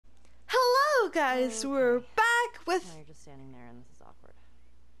guys, Okay. we're back with... Now you're just standing there and this is awkward.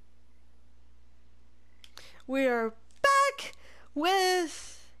 We are back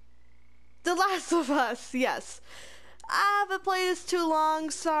with The Last of Us, yes. I haven't played this too long,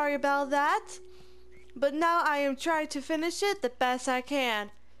 sorry about that. But now I am trying to finish it the best I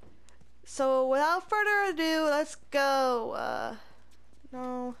can. So without further ado, let's go.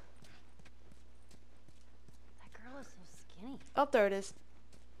 No. That girl is so skinny. Oh, there it is.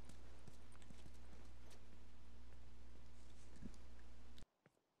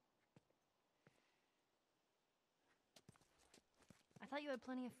 I thought you had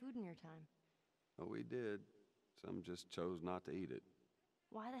plenty of food in your time. Oh, we did. Some just chose not to eat it.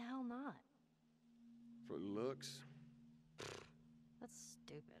 Why the hell not? For looks, That's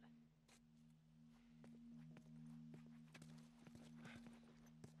stupid.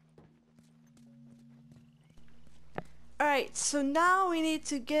 Alright, so now we need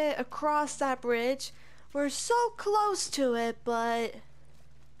to get across that bridge. We're so close to it, but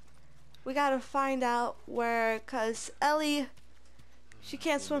we gotta find out where, cause Ellie, she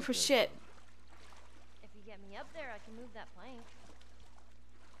can't swim for shit. If you get me up there, I can move that plank.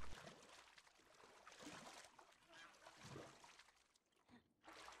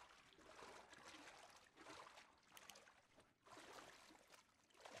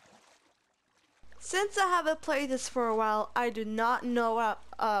 Since I haven't played this for a while, I do not know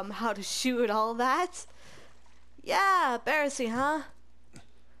how to shoot all that. Yeah, embarrassing, huh?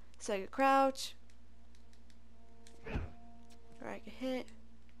 So I can crouch. Or I can hit.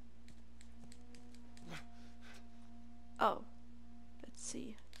 Oh, let's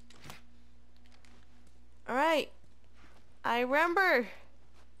see. Alright, I remember.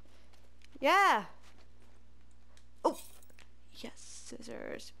 Yeah. Oh, yes,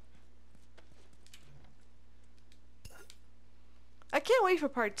 scissors. I can't wait for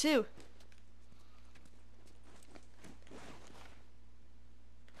part 2.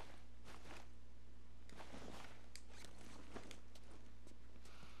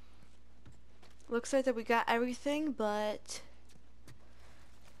 Looks like that we got everything, but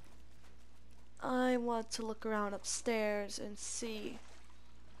I want to look around upstairs and see.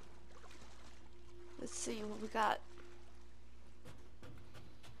 Let's see what we got.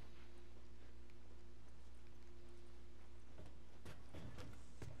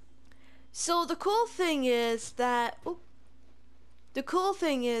 So the cool thing is that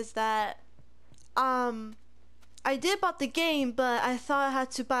I did bought the game, but I thought I had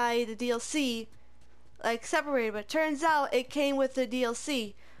to buy the DLC like separated, but turns out it came with the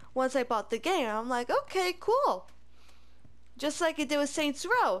DLC once I bought the game. I'm like, okay, cool. Just like it did with Saints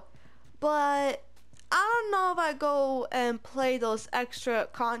Row. But I don't know if I go and play those extra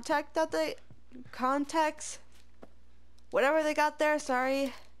contacts, whatever they got there,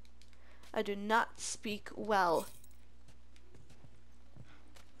 sorry. I do not speak well.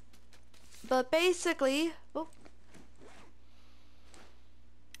 But basically, oh.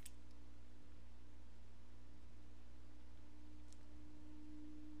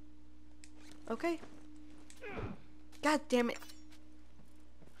 Okay. God damn it.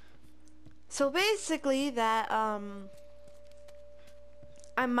 So basically that, I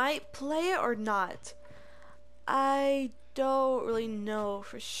might play it or not. I don't really know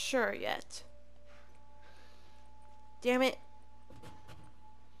for sure yet. Damn it.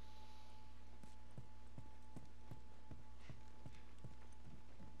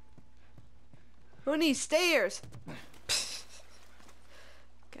 Who needs stairs?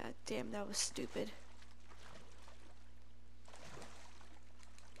 God damn, that was stupid.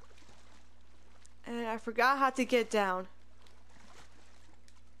 And I forgot how to get down.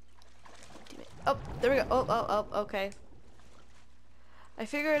 Damn it. Oh, there we go. Oh, okay. I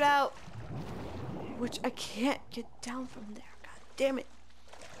figured it out. Which I can't get down from there. God damn it.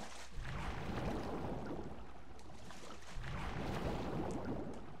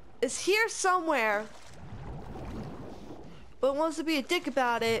 It's here somewhere. But wants to be a dick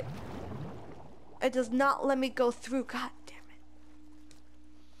about it. It does not let me go through. God damn it.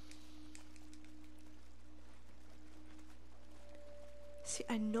 See,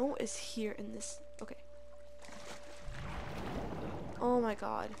 I know it's here in this. Okay. Oh my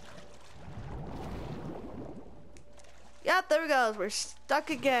god. Yep, there we go. We're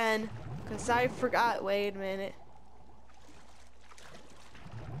stuck again. Because I forgot. Wait a minute.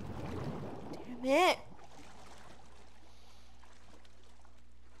 Damn it.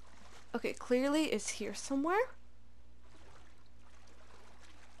 Okay, clearly it's here somewhere.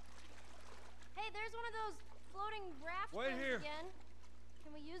 Hey, there's one of those floating raft Wait things here. again.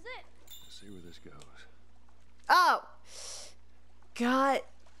 Can we use it? let's see where this goes. Oh! God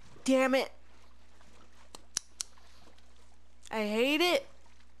damn it. I hate it.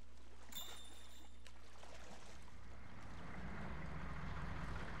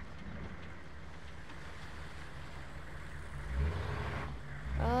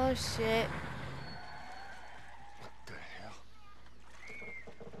 Oh shit. What the hell?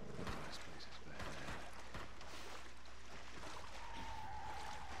 This place is bad.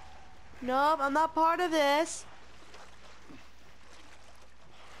 Nope, I'm not part of this.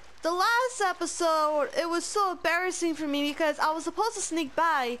 The last episode, it was so embarrassing for me because I was supposed to sneak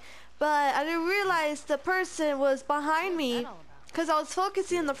by, but I didn't realize the person was behind me because I was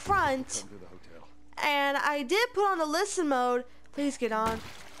focusing on the front. Come to the hotel. And I did put on the listen mode. Please get on.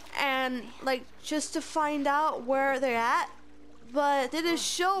 And like just to find out where they're at, but it didn't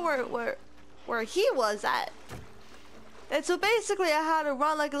show where he was at. And so basically I had to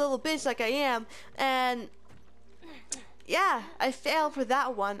run like a little bitch like I am, and yeah, I failed for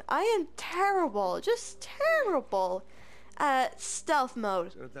that one. I am terrible, just terrible at stealth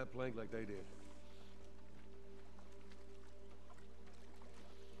mode. Set up that plank like they did.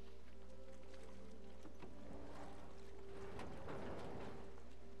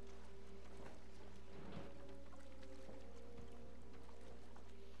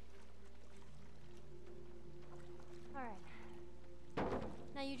 All right.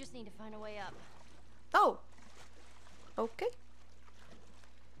 Now you just need to find a way up. Oh, okay.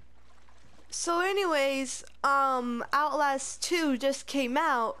 So anyways, Outlast 2 just came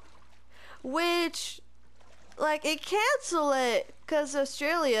out, which, like, it canceled it because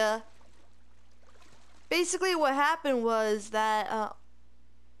Australia. Basically what happened was that,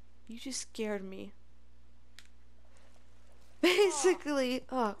 you just scared me. Basically,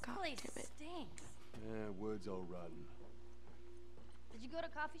 oh god Place damn it. stinks. Yeah, wood's all rotten. Did you go to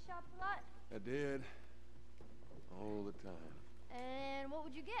coffee shops a lot? I did. All the time. And what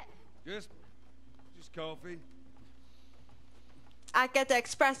would you get? Just coffee. I get the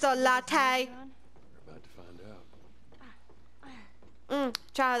espresso latte. We're about to find out.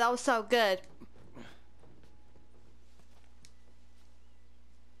 Child, that was so good.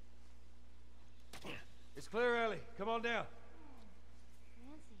 It's clear, Ellie. Come on down.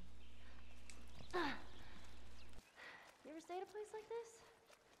 Fancy. You ever stayed at a place like this?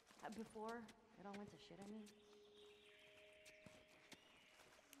 Before it all went to shit, I mean.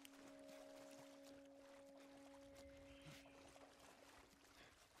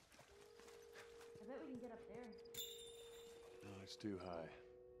 I bet we can get up there. No, it's too high.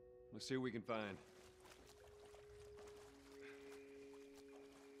 Let's see what we can find.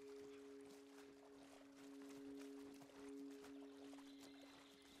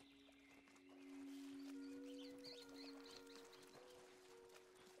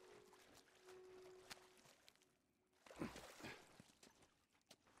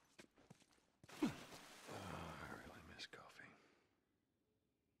 I really miss coffee.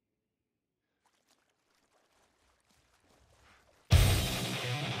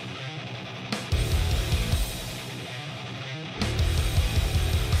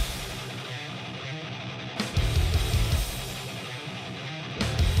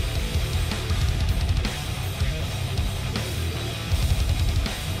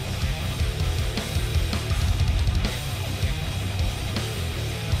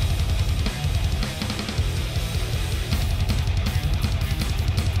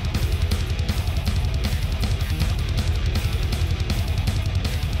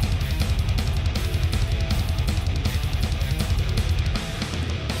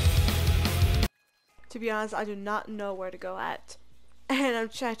 To be honest, I do not know where to go at. And I'm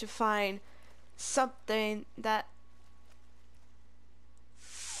trying to find something that...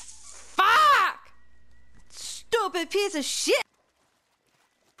 Fuck! Stupid piece of shit!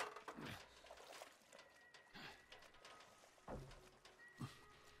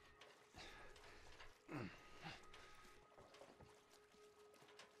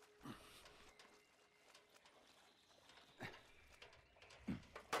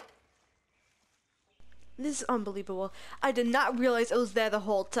 This is unbelievable. I did not realize it was there the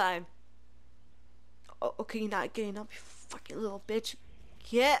whole time. Oh, okay, you're not getting up, you fucking little bitch.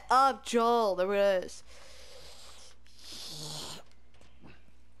 Get up, Joel. There it is.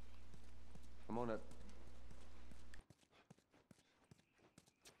 Come on up.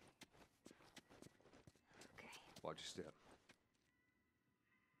 Okay. Watch your step.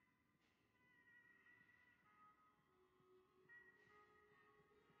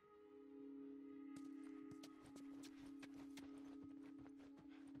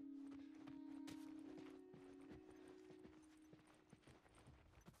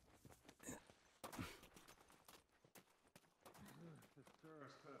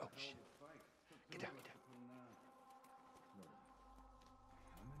 Oh, shit. Get down, get down.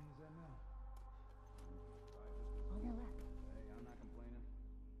 now? On your left. Hey, I'm not complaining.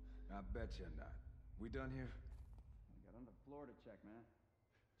 I bet you're not. We done here? I got on the floor to check, man.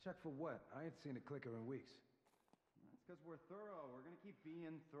 Check for what? I ain't seen a clicker in weeks. That's because we're thorough. We're gonna keep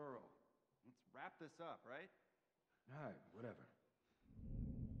being thorough. Let's wrap this up, right? Alright, whatever.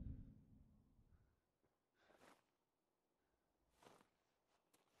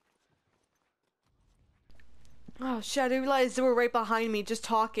 Oh shit, I didn't realize they were right behind me just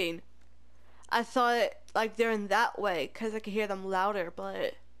talking. I thought like they're in that way because I could hear them louder,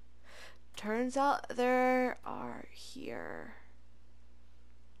 but turns out they are here.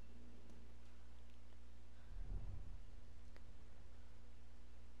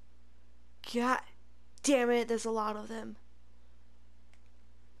 God damn it, there's a lot of them.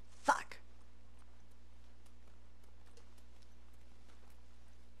 Fuck.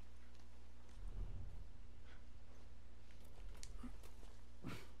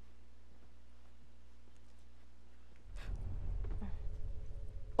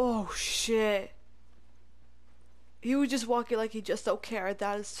 Oh shit. He was just walking like he just don't care.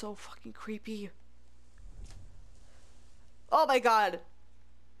 That is so fucking creepy. Oh my god.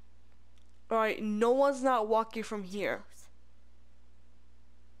 Alright, no one's not walking from here.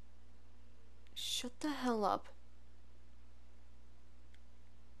 Shut the hell up.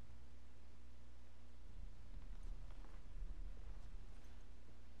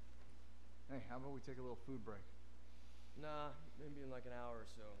 Hey, how about we take a little food break? Nah, maybe in like an hour or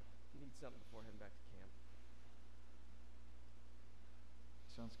so. Need something before heading back to camp.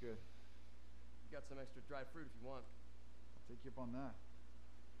 Sounds good. Got some extra dried fruit if you want. I'll take you up on that.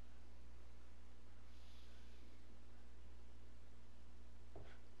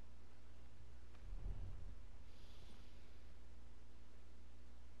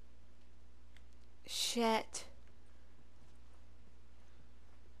 Shit.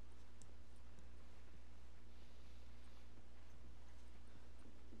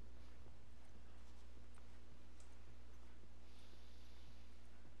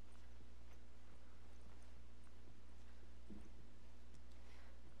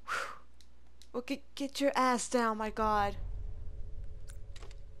 Well, get your ass down, my god.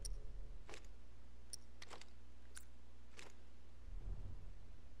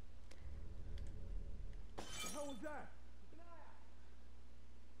 What the hell was that?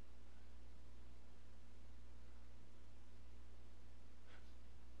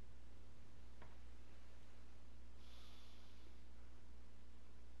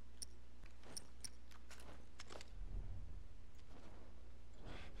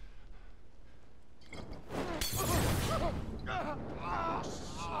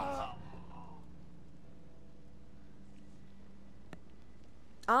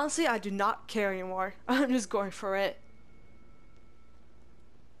 Honestly, I do not care anymore. I'm just going for it.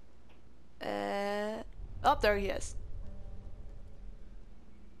 Oh, there he is.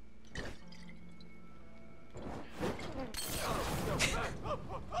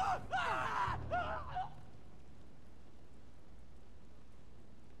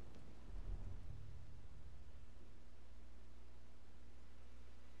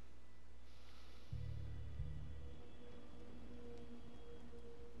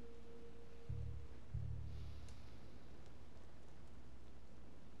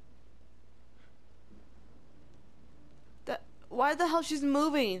 Why the hell she's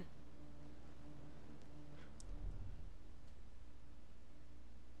moving?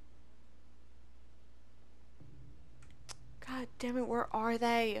 God damn it, where are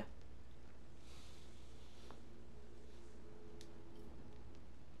they?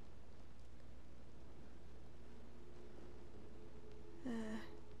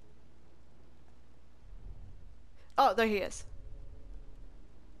 Oh, there he is.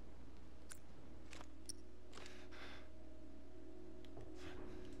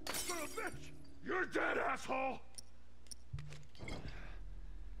 Son of a bitch! You're dead, asshole!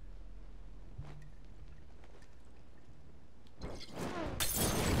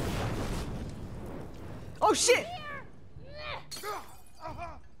 Oh shit!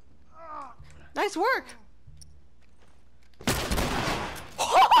 Nice work!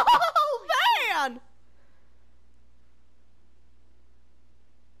 Oh man!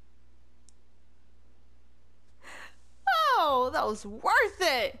 Oh, that was worth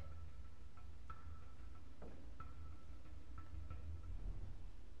it!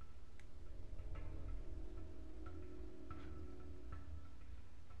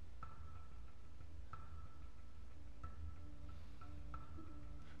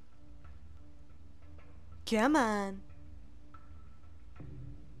 Come on.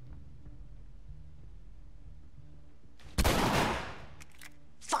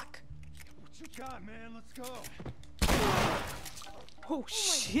 Fuck. shot, man. Let's go. Oh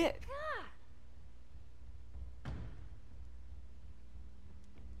shit.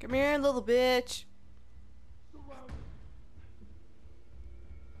 Come here, little bitch.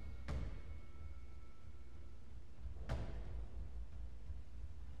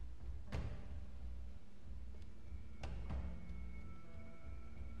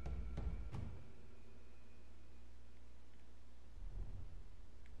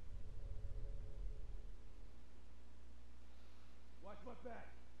 Watch my back.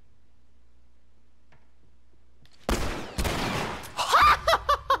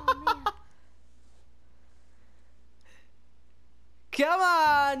 Come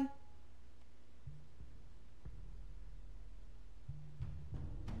on.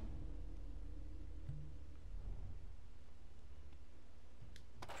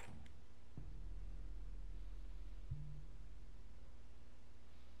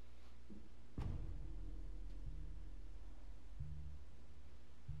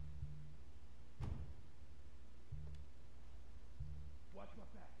 Watch my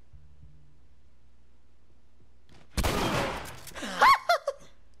back.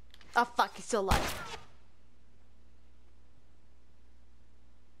 Oh fuck, he's still alive.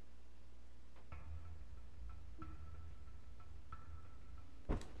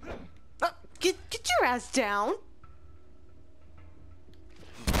 Get your ass down.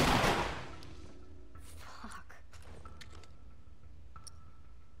 Fuck.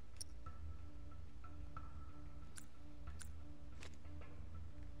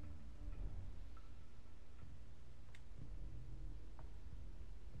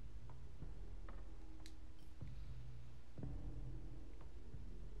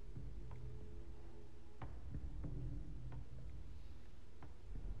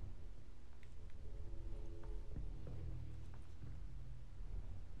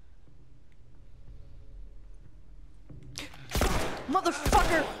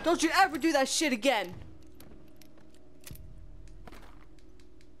 Motherfucker, don't you ever do that shit again.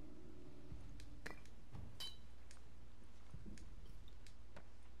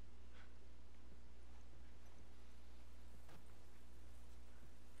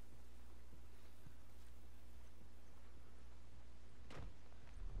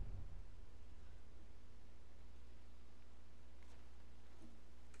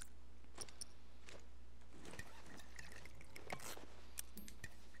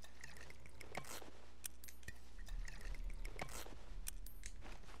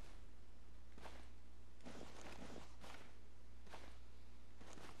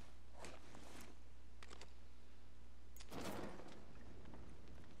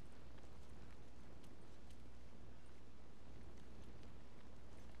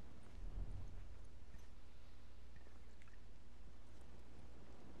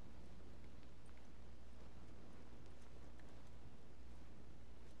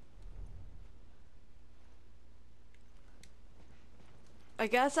 I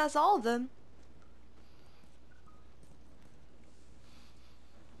guess that's all of them.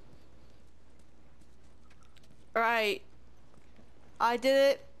 Alright. I did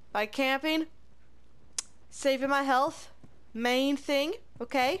it by camping. Saving my health. Main thing,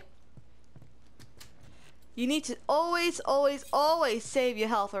 okay? You need to always, always, always save your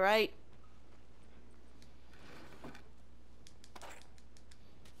health, alright?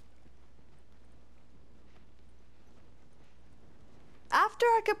 After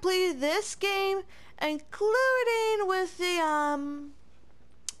I completed this game, including with the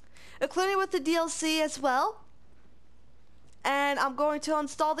DLC as well, and I'm going to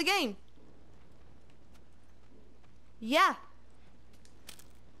install the game. Yeah.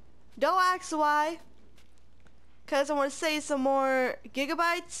 Don't ask why. Because I want to save some more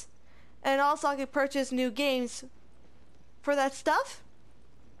gigabytes, and also I can purchase new games for that stuff.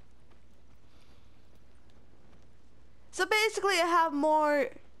 So basically I have more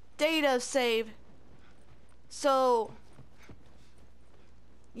data saved. So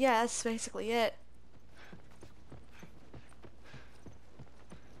yeah, that's basically it.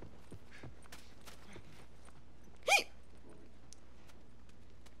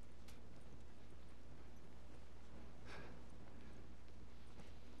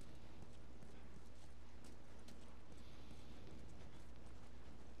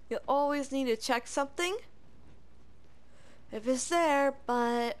 You always need to check something if it's there,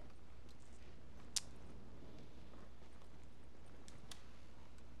 but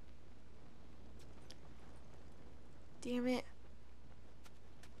damn it.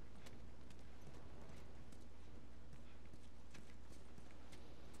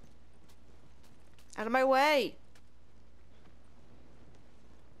 Out of my way.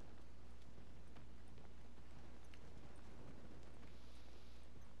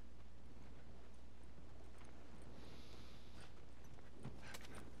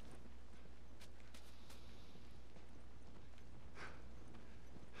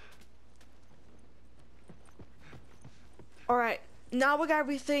 Alright, now we got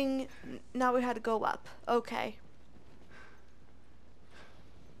everything. Now we had to go up. Okay.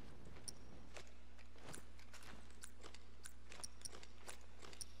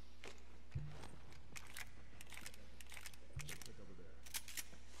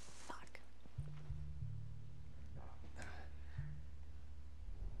 Fuck.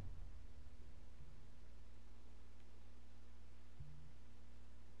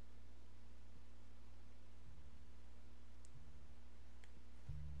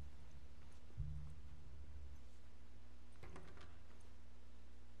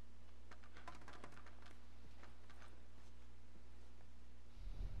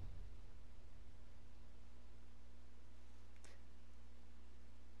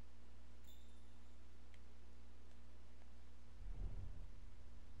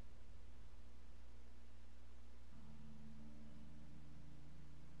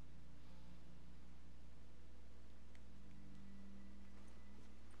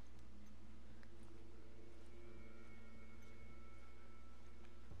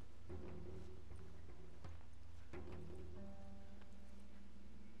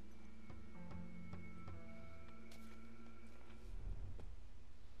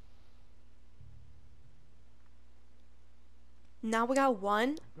 Now we got one,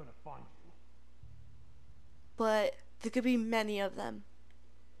 I'm gonna find you. but there could be many of them.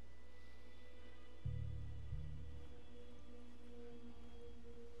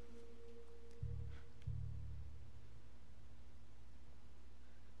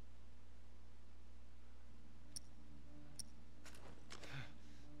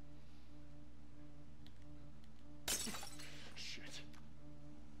 Shit.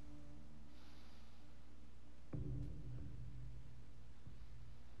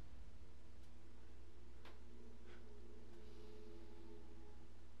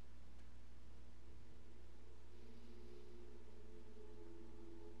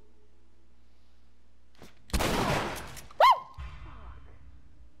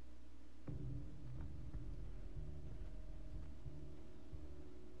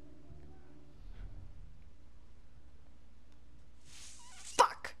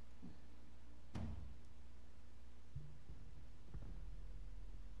 Fuck!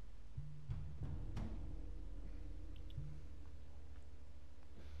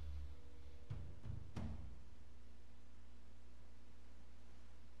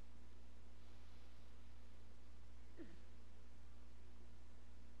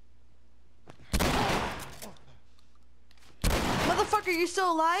 Motherfucker, you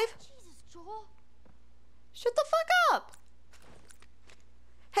still alive? Jesus, Joel. Shut the fuck up!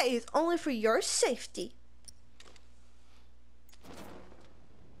 Hey, it's only for your safety.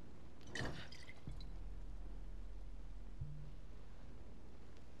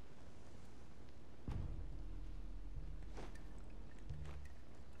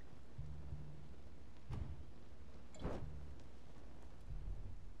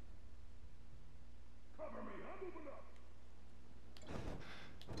 Cover me, I'm moving up.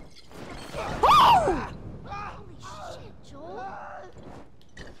 Holy shit, Joel.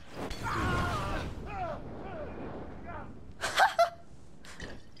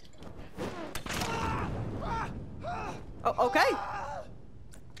 Oh, okay.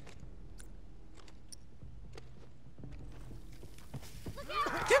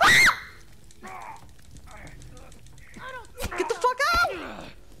 Get the fuck out!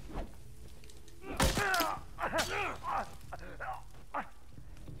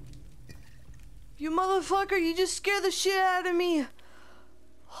 You motherfucker, you just scared the shit out of me.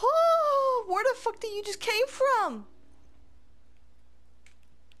 Oh, where the fuck did you just came from?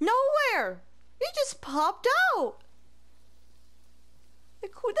 Nowhere. You just popped out.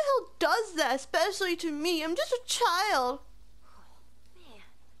 Like, who the hell does that? Especially to me. I'm just a child.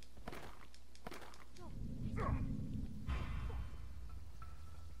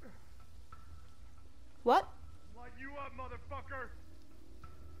 What? Light you up, motherfucker.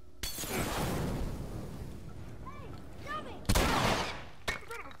 Dummy.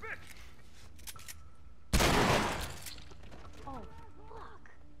 Son of a bitch. Oh, fuck.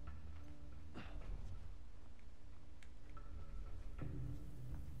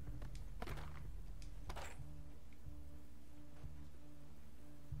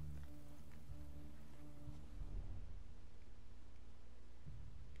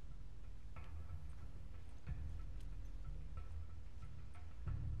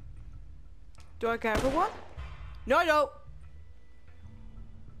 Do I grab one? No, I don't.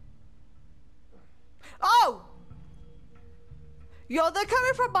 Oh! Yo, they're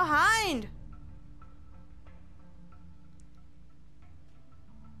coming from behind.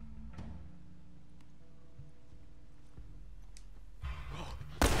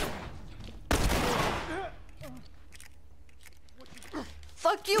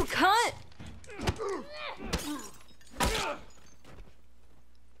 Fuck you, cunt!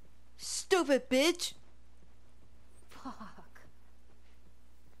 Stupid bitch! Fuck.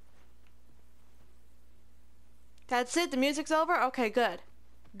 That's it? The music's over? Okay, good.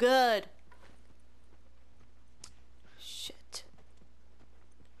 Good. Shit.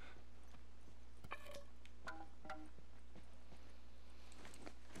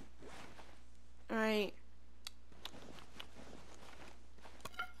 Alright.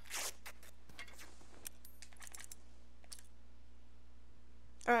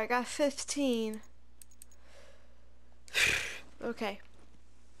 Alright, I got 15. Okay.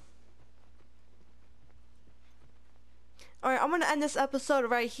 Alright, I'm gonna end this episode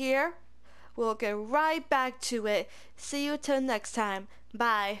right here. We'll get right back to it. See you till next time.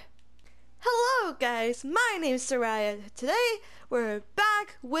 Bye. Hello guys, my name's Soraya. Today we're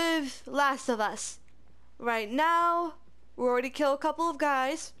back with Last of Us. Right now, we already killed a couple of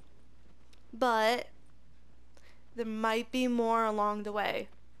guys, but there might be more along the way.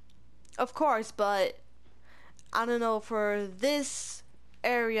 Of course, but I don't know for this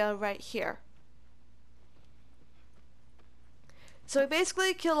area right here. So we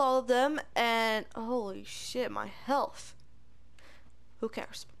basically kill all of them, and holy shit, my health. Who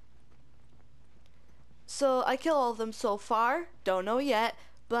cares? So I kill all of them so far, don't know yet,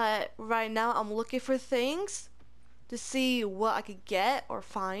 but right now I'm looking for things to see what I could get or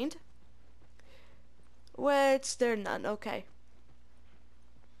find. Which there are none, okay.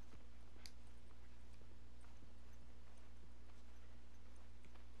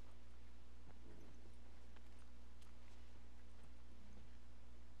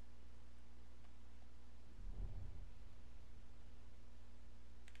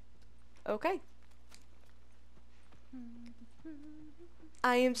 Okay.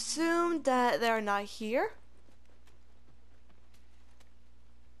 I assume that they're not here.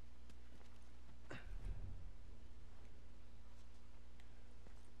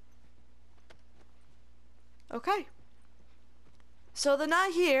 Okay. So they're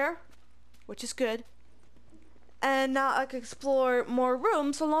not here, which is good. And now I can explore more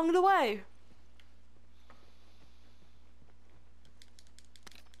rooms along the way.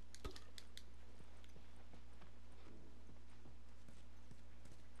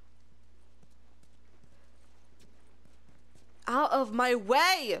 Out of my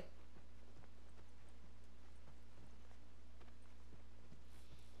way!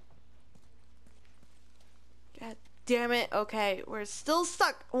 God damn it. Okay, we're still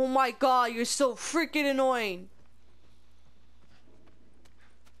stuck. Oh my god, you're so freaking annoying.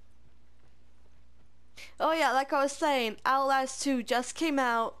 Oh yeah, like I was saying, Outlast 2 just came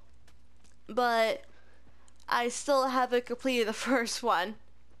out, but I still haven't completed the first one.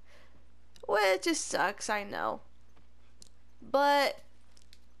 Which just sucks, I know. But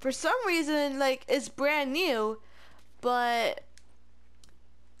for some reason, like, it's brand new, but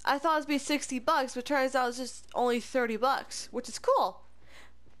I thought it'd be $60, but turns out it's just only $30, which is cool.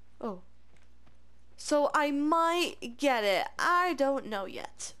 Oh. So I might get it. I don't know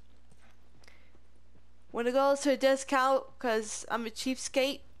yet. When it goes to a discount, because I'm a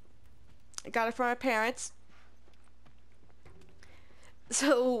cheapskate, I got it from my parents.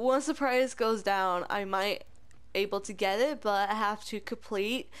 So once the price goes down, I might able to get it, but I have to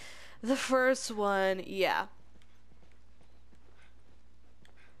complete the first one, yeah.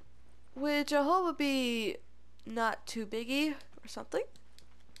 Which I hope would be not too biggy or something.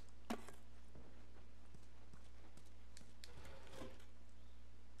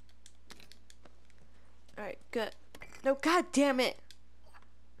 Alright, good. No, god damn it!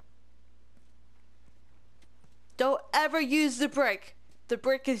 Don't ever use the brick. The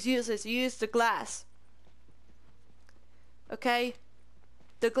brick is useless. Use the glass. Okay?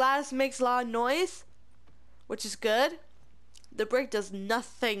 The glass makes a lot of noise, which is good. The brick does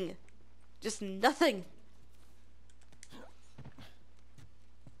nothing. Just nothing.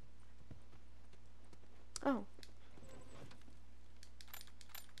 Oh.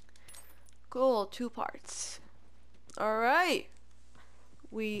 Cool, 2 parts. Alright.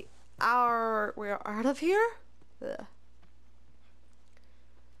 We're out of here? Ugh.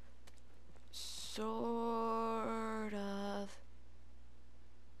 Sort of.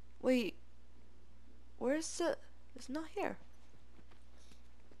 Wait. Where's the... It's not here.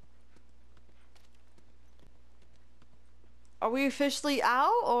 Are we officially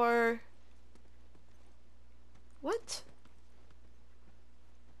out, or... What?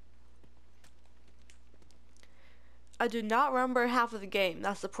 I do not remember half of the game.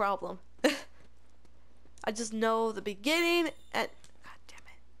 That's the problem. I just know the beginning and... God damn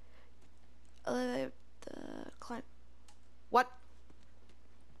it. The climb. What?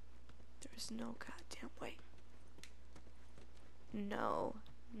 There's no goddamn way. No,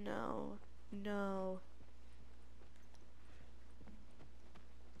 no, no.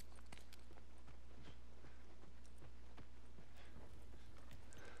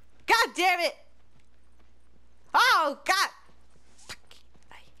 God damn it! Oh, God! Fuck.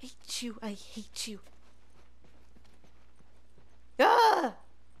 I hate you. I hate you. Ah!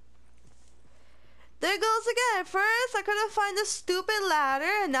 There goes again. First, I couldn't find the stupid ladder,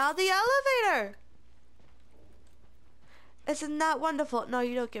 and now the elevator. Isn't that wonderful? No,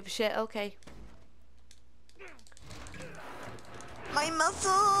 you don't give a shit. Okay. My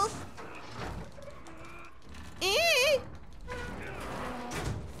muscles. Eee!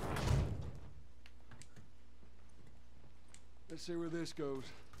 Let's see where this goes.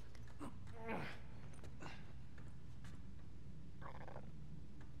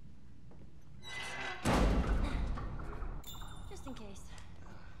 Just in case.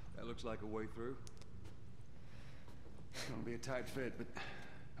 That looks like a way through. It's gonna be a tight fit, but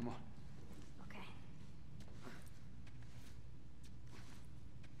come on. Okay.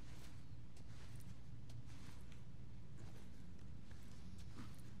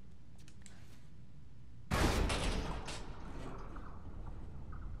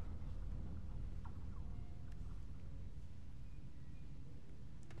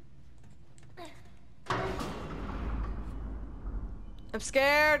 I'm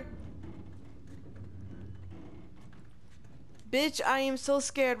scared. Bitch, I am so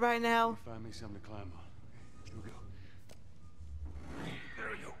scared right now. Find me something to climb on. Here we go. There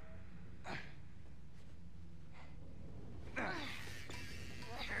we go.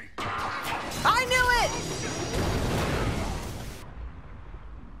 I knew it!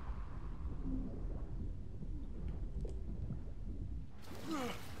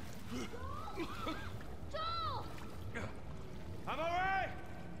 Joel! I'm alright!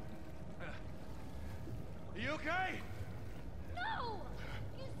 Are you okay? No!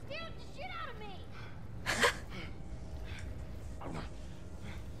 You scared the shit out of me!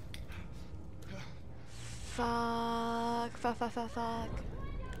 Fuck. Fuck, fuck, fuck, fuck.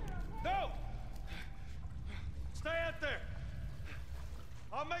 No! Stay out there!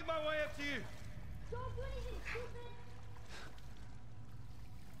 I'll make my way up to you. Don't do anything stupid!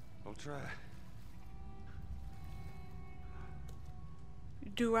 I'll try.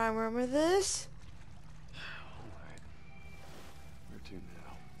 Do I remember this? Alright. Where to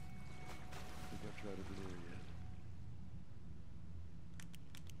now? Think I've tried over there yet.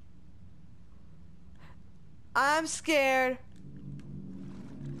 I'm scared.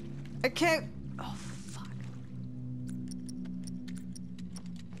 I can't. Oh, fuck.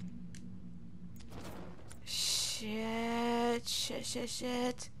 Shit. Shit, shit,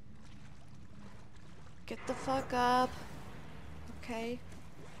 shit. Get the fuck up. Okay.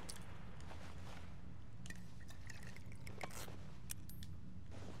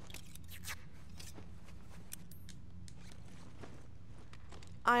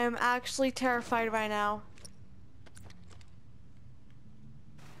 I am actually terrified right now.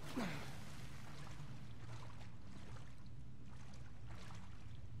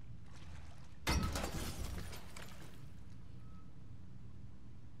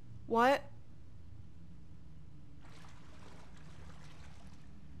 What?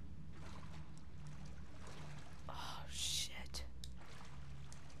 Oh, shit.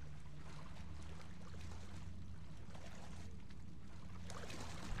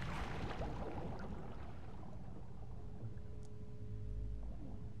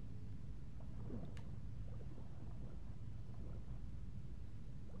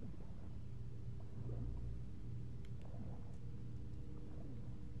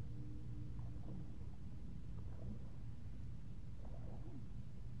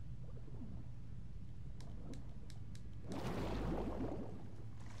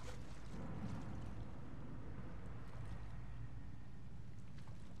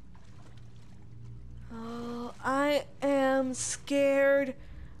 Oh, I am scared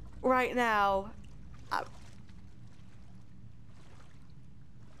right now.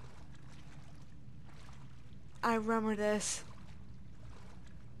 I remember this.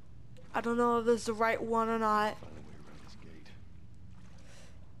 I don't know if this is the right one or not. Find a way around this gate.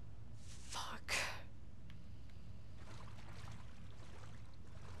 Fuck.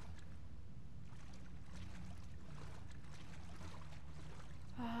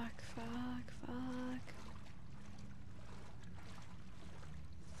 Fuck, fuck, fuck.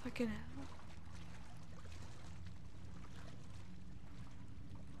 Fucking hell.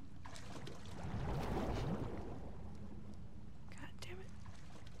 God damn it.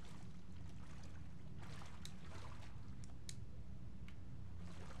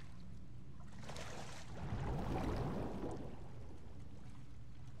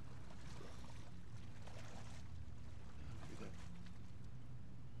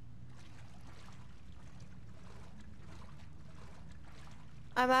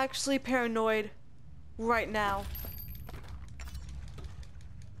 I'm actually paranoid right now.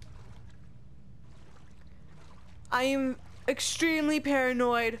 I am extremely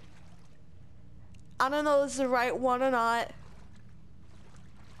paranoid. I don't know if this is the right one or not,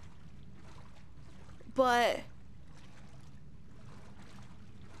 but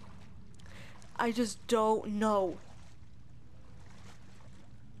I just don't know.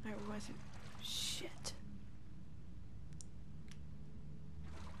 Alright, where was it? Shit.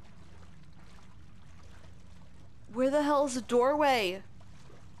 Where the hell is the doorway?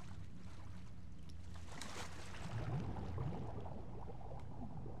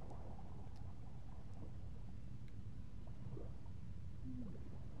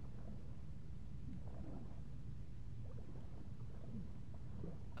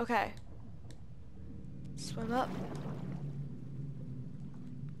 Okay. Swim up.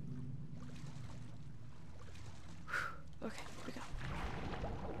 Okay, here we go.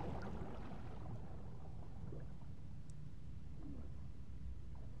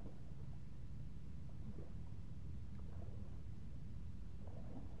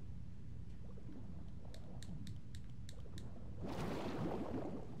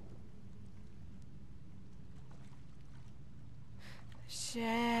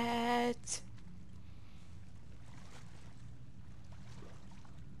 Shit.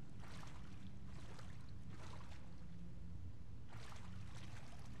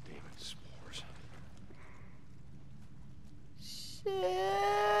 Demon spores. Shit.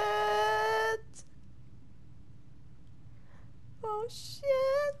 Oh shit.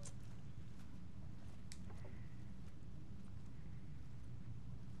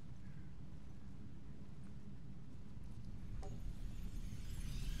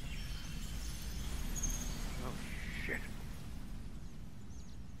 Oh, shit.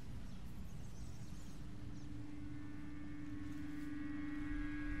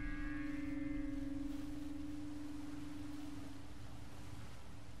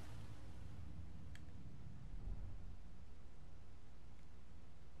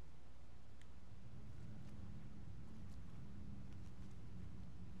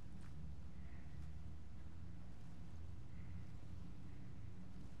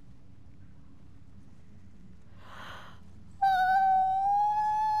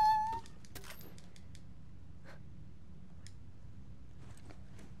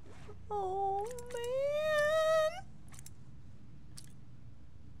 Oh man.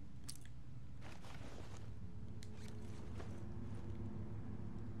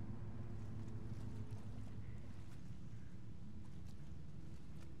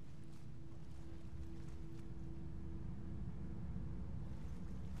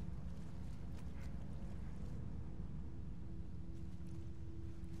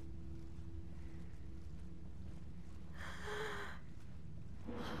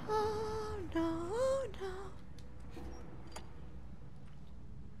 Oh no, no.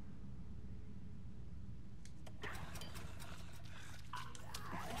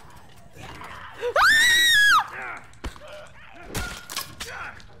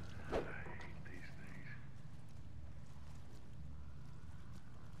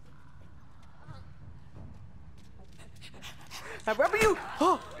 I remember you.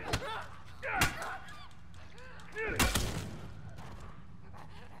 Oh.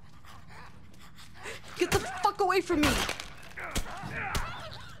 Get the fuck away from me.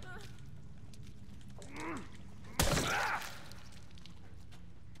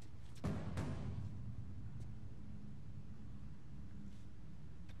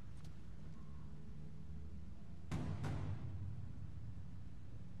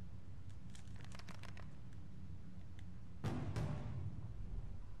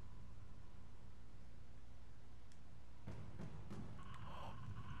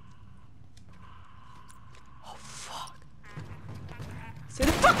 Oh fuck. Stay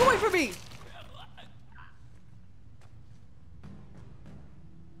the fuck away from me.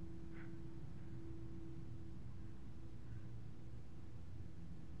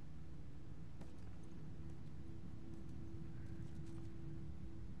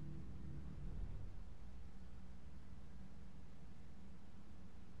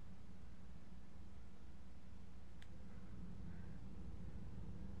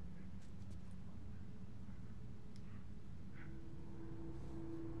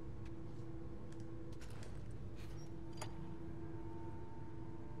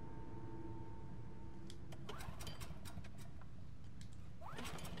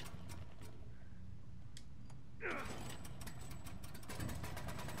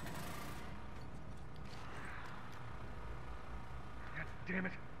 God damn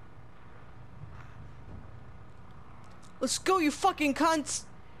it. Let's go, you fucking cunts.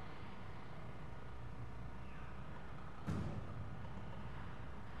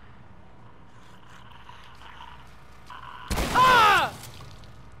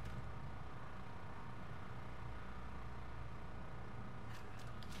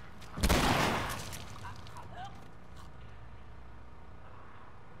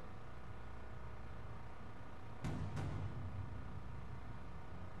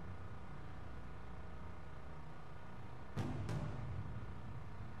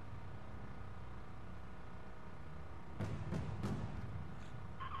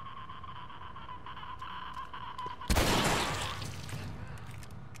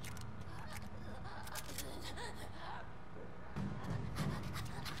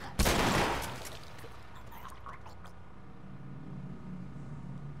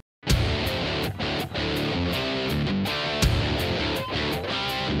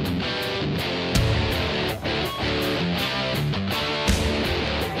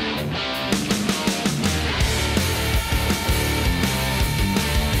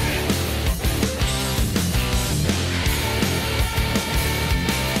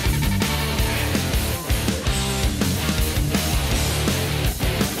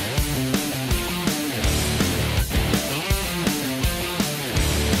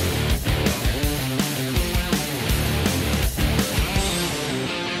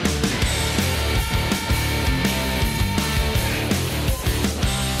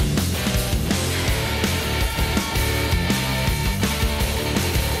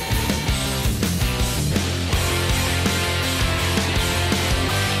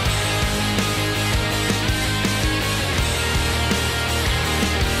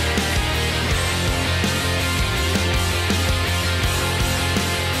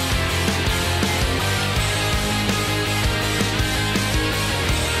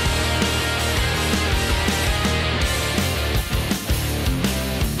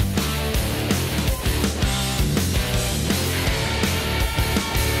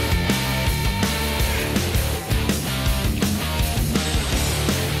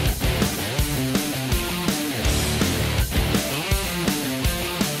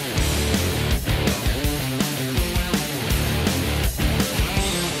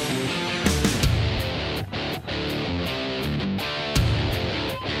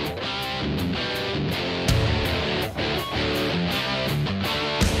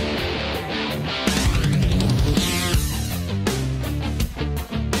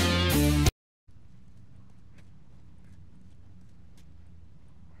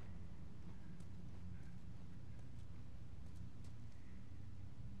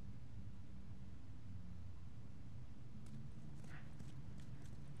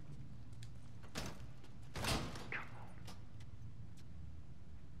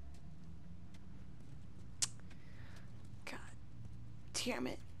 damn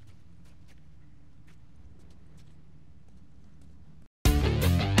it.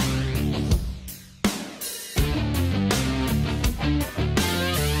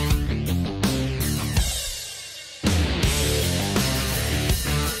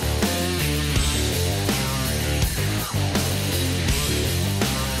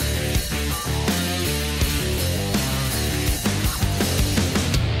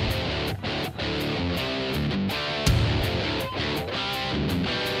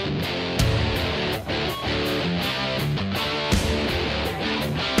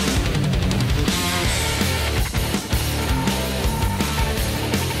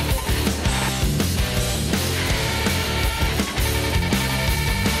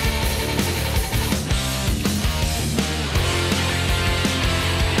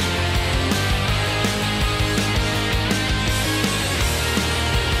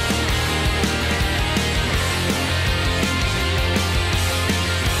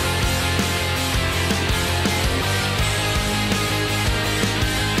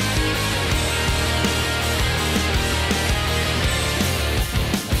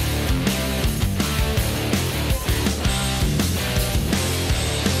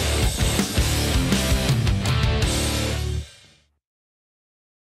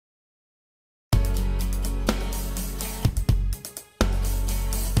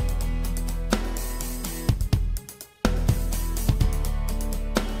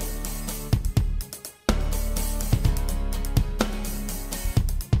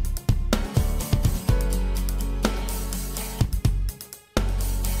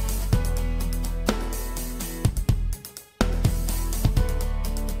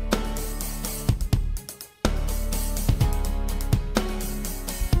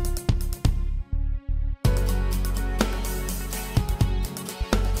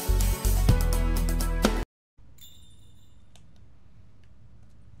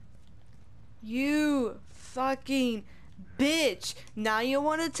 You fucking bitch. Now you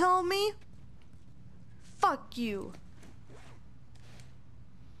want to tell me? Fuck you.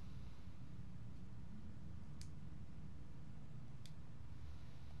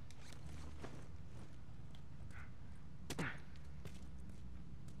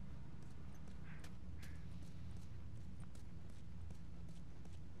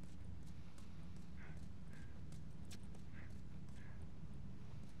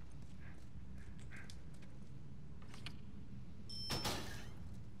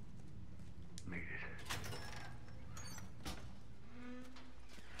 Made it.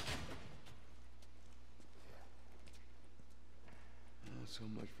 So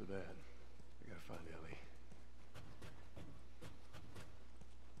much for that. I gotta find Ellie.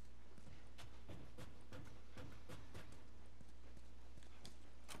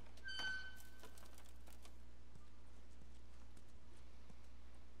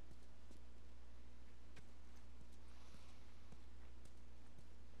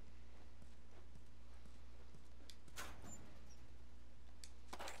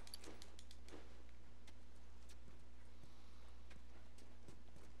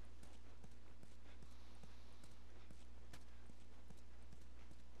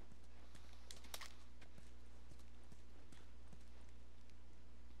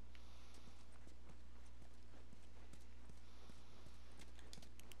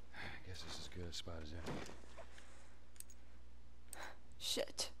 I guess this is as good a spot as any.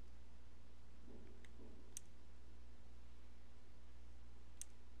 Shit.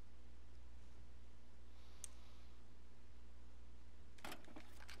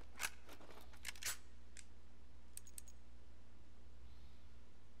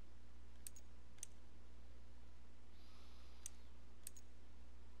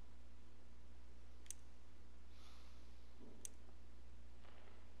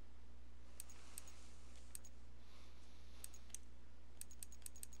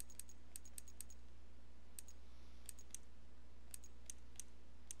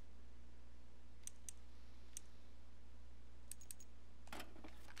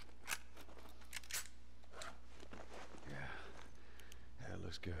 That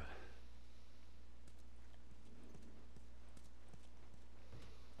looks good.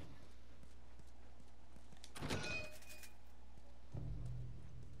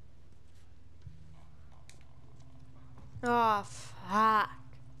 Oh, fuck.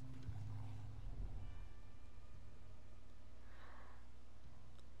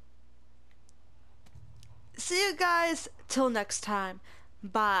 See you guys till next time.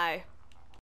 Bye.